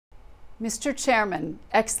Mr. Chairman,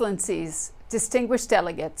 Excellencies, distinguished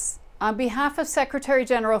delegates, on behalf of Secretary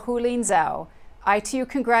General Hulin Zhao, ITU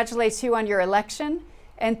congratulates you on your election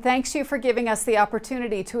and thanks you for giving us the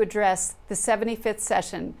opportunity to address the 75th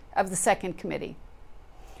session of the Second Committee.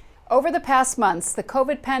 Over the past months, the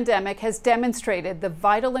COVID pandemic has demonstrated the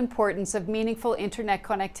vital importance of meaningful internet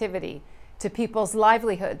connectivity to people's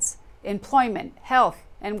livelihoods, employment, health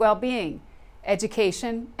and well-being,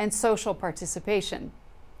 education, and social participation.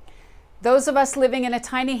 Those of us living in a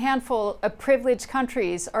tiny handful of privileged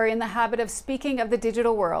countries are in the habit of speaking of the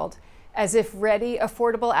digital world as if ready,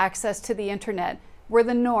 affordable access to the internet were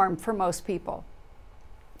the norm for most people.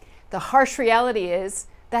 The harsh reality is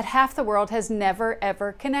that half the world has never,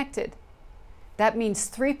 ever connected. That means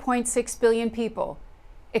 3.6 billion people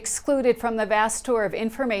excluded from the vast store of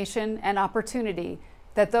information and opportunity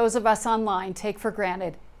that those of us online take for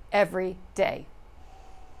granted every day.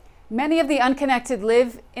 Many of the unconnected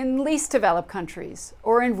live in least developed countries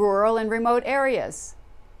or in rural and remote areas.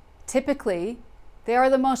 Typically, they are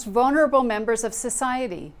the most vulnerable members of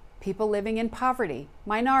society, people living in poverty,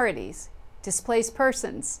 minorities, displaced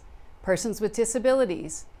persons, persons with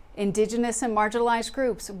disabilities, indigenous and marginalized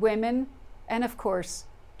groups, women, and of course,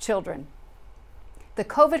 children. The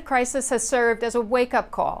COVID crisis has served as a wake-up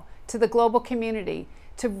call to the global community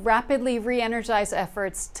to rapidly re-energize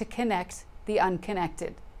efforts to connect the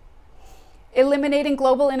unconnected. Eliminating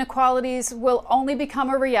global inequalities will only become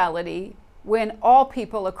a reality when all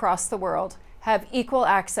people across the world have equal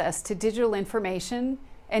access to digital information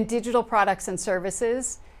and digital products and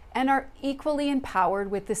services, and are equally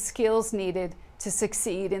empowered with the skills needed to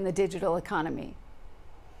succeed in the digital economy.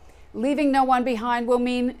 Leaving no one behind will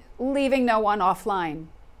mean leaving no one offline.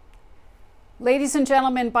 Ladies and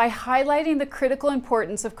gentlemen, by highlighting the critical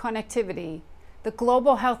importance of connectivity, the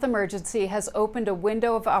global health emergency has opened a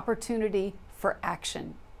window of opportunity for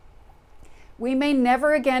action. We may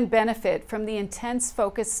never again benefit from the intense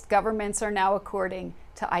focus governments are now according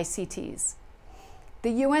to ICTs.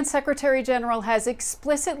 The UN Secretary General has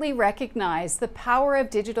explicitly recognized the power of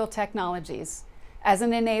digital technologies as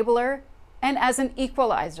an enabler and as an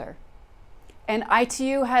equalizer. And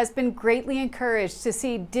ITU has been greatly encouraged to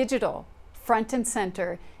see digital front and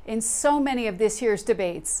center in so many of this year's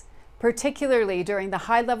debates, particularly during the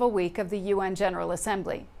high-level week of the UN General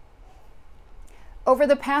Assembly. Over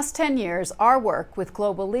the past 10 years, our work with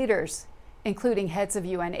global leaders, including heads of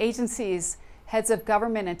UN agencies, heads of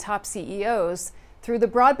government and top CEOs, through the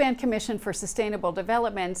Broadband Commission for Sustainable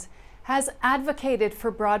Development, has advocated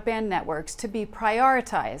for broadband networks to be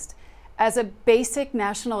prioritized as a basic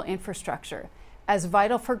national infrastructure, as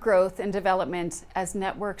vital for growth and development as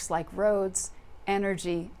networks like roads,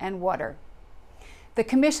 energy, and water. The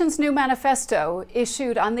Commission's new manifesto,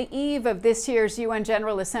 issued on the eve of this year's UN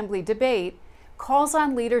General Assembly debate, calls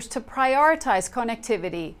on leaders to prioritize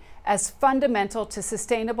connectivity as fundamental to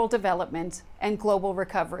sustainable development and global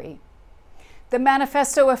recovery. The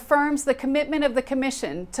manifesto affirms the commitment of the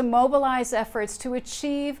Commission to mobilize efforts to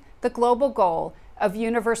achieve the global goal of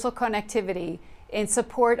universal connectivity in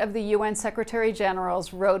support of the UN Secretary General's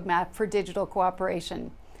roadmap for digital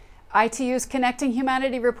cooperation. ITU's Connecting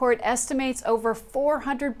Humanity report estimates over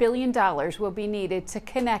 $400 billion will be needed to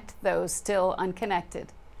connect those still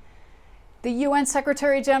unconnected. The UN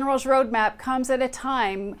Secretary General's roadmap comes at a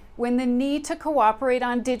time when the need to cooperate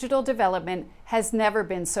on digital development has never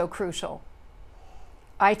been so crucial.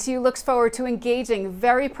 ITU looks forward to engaging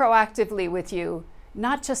very proactively with you,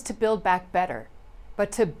 not just to build back better,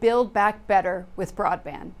 but to build back better with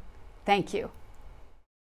broadband. Thank you.